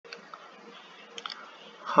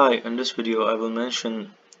Hi, in this video I will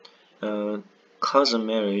mention uh, cousin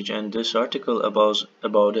marriage and this article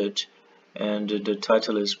about it, and the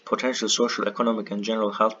title is Potential Social, Economic and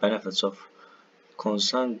General Health Benefits of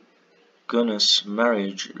Consanguineous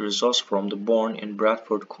Marriage Results from the Born in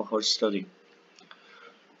Bradford Cohort Study.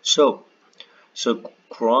 So, so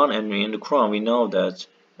Quran and in the Quran we know that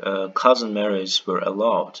cousin marriages were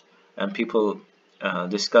allowed, and people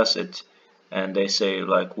discuss it, and they say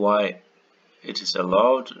like why it is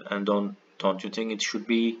allowed, and don't you think it should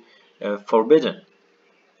be forbidden?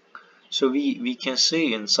 So we can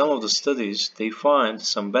see in some of the studies they find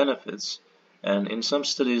some benefits, and in some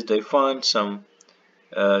studies they find some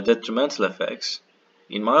detrimental effects.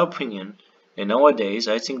 In my opinion, and nowadays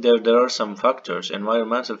I think there are some factors,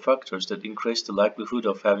 environmental factors, that increase the likelihood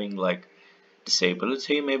of having like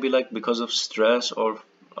disability, maybe like because of stress or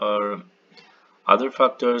other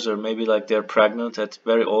factors, or maybe like they're pregnant at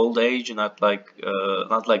very old age, not like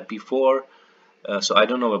before. So I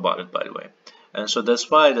don't know about it, by the way, and so that's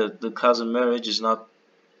why the cousin marriage is not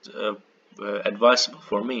uh, advisable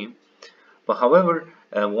for me. But however,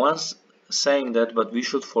 once saying that, but we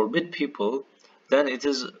should forbid people, then it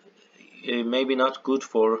is maybe not good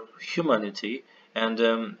for humanity, and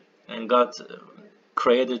God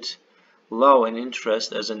created law and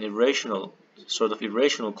interest as an irrational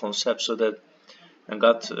irrational concept, so that and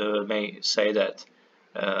God may say that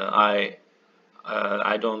I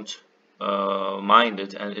don't mind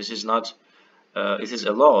it, and it is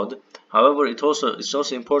allowed. However, it's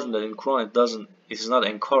also important that in Quran it is not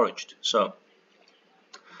encouraged. So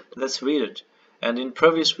let's read it. And in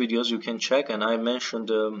previous videos you can check, and I mentioned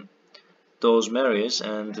those marriages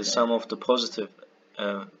and some of the positive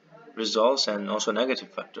uh, results and also negative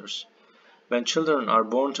factors. When children are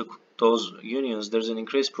born to those unions, there is an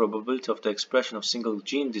increased probability of the expression of single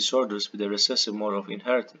gene disorders with a recessive mode of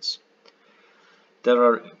inheritance. There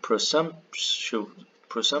are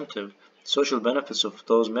presumptive social benefits of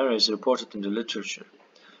those marriages reported in the literature.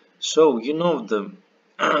 So you know the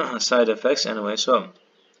side effects anyway. So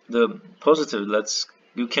the positive,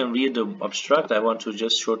 you can read the abstract. I want to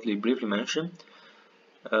just briefly mention.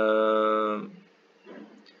 Uh,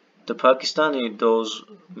 the Pakistani those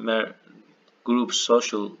groups'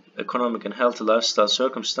 social, economic, and healthy lifestyle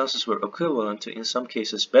circumstances were equivalent to, in some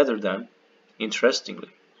cases, better than, interestingly,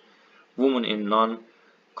 women in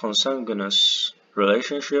non-consanguineous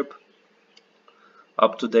relationship,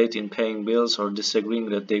 up to date in paying bills or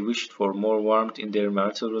disagreeing that they wished for more warmth in their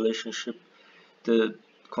marital relationship. The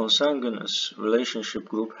consanguineous relationship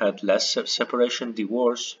group had less separation,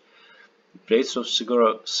 divorce. Rates of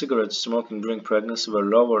cigarette smoking during pregnancy were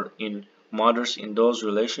lower in mothers in those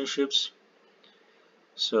relationships.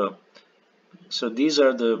 So, so these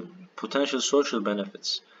are the potential social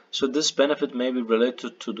benefits. So this benefit may be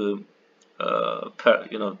related to the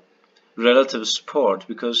relative support,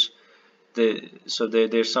 because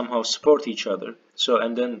they somehow support each other. So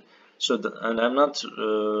and then and I'm not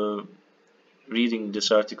reading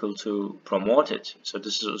this article to promote it. So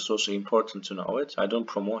this is also important to know it. I don't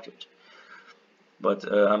promote it,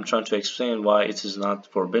 but I'm trying to explain why it is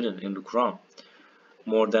not forbidden in the Quran.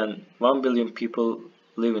 More than 1 billion people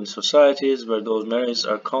live in societies where those marriages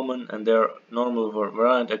are common, and they are normal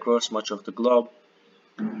variant across much of the globe.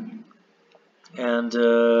 And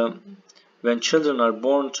when children are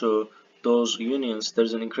born to those unions, there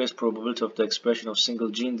is an increased probability of the expression of single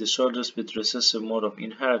gene disorders with recessive mode of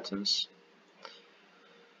inheritance.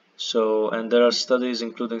 So, and there are studies,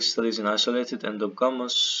 including studies in isolated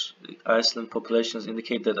endogamous Iceland populations,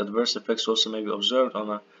 indicate that adverse effects also may be observed on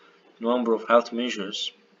a number of health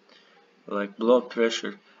measures, like blood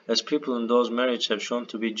pressure, as people in those marriages have shown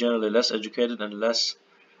to be generally less educated and less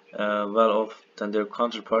well off than their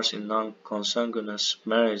counterparts in non-consanguineous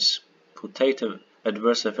marriages. Putative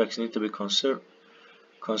adverse effects need to be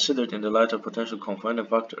considered in the light of potential confining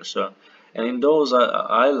factors. So, and in those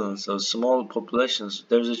islands, those small populations,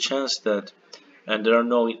 there is a chance that, and there are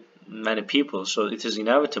no many people, so it is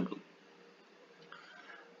inevitable.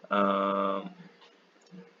 Uh,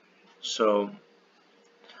 so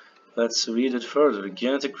let's read it further.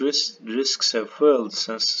 Genetic risks have fueled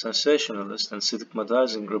sensationalist and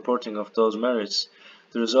stigmatizing reporting of those marriages.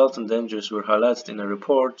 The resultant dangers were highlighted in a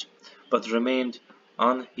report, but remained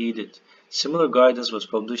unheeded. Similar guidance was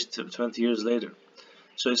published 20 years later.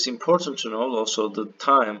 So it's important to know also the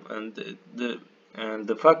time and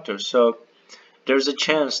the factors. So there's a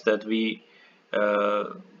chance that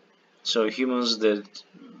humans did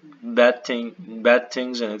bad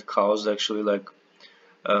things, and it caused actually like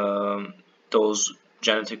those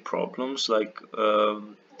genetic problems, like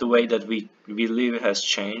the way that we live has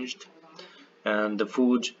changed, and the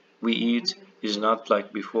food we eat is not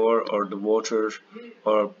like before, or the water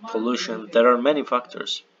or pollution. There are many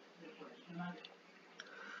factors.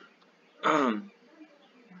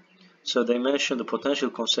 So they mention the potential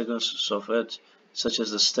consequences of it, such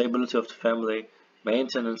as the stability of the family,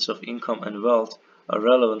 maintenance of income and wealth, are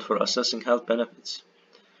relevant for assessing health benefits.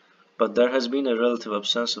 But there has been a relative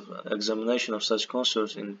absence of examination of such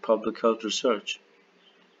concerns in public health research.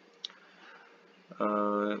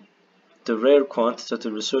 The rare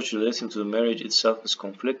quantitative research relating to the marriage itself is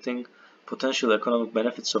conflicting. Potential economic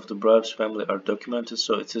benefits of the bride's family are documented,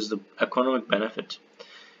 so it is the economic benefit.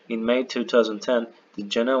 In May 2010, the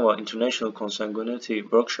Geneva International Consanguinity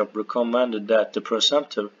Workshop recommended that the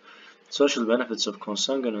presumptive social benefits of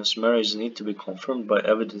consanguineous marriage need to be confirmed by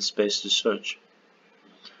evidence-based research.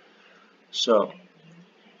 So,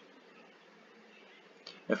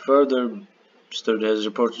 a further study has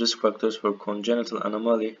reported risk factors for congenital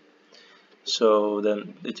anomaly. So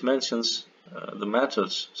then it mentions the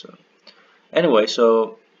methods. So anyway,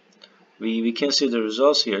 so we can see the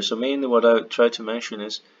results here. So mainly what I try to mention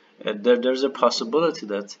is there's a possibility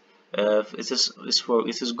that it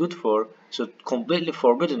is good for, so completely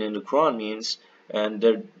forbidden in the Quran means, and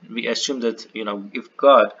there we assume that, you know, if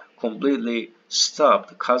God completely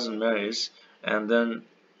stopped cousin marriage, and then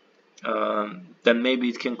maybe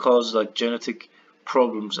it can cause like genetic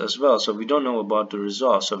problems as well. So we don't know about the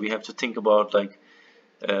results, so we have to think about like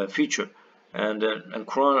future. And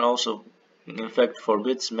Quran also in fact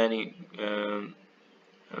forbids many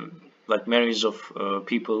like marriage of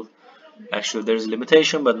people. Actually there's a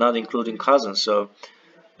limitation, but not including cousins. So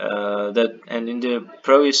that, and in the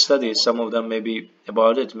previous studies some of them may be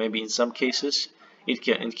about it, maybe in some cases it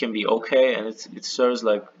can be okay, and it serves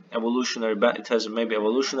like evolutionary, it has maybe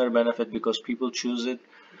evolutionary benefit because people choose it.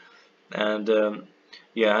 And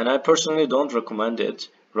yeah, and I personally don't recommend it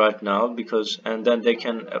right now, because and then they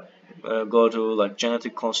can go to like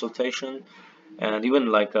genetic consultation, and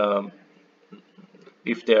even like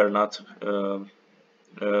if they are not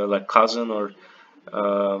like cousin, or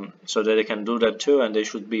so that they can do that too, and they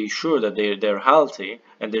should be sure that they're healthy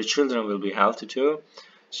and their children will be healthy too.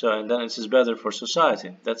 So, and then it is better for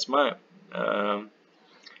society. That's my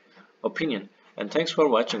opinion. And thanks for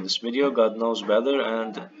watching this video. God knows better.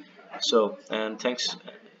 And thanks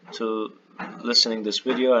to listening this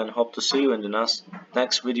video, and hope to see you in the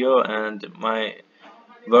next video. And my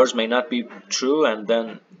words may not be true, and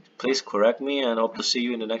then please correct me, and hope to see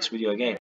you in the next video again.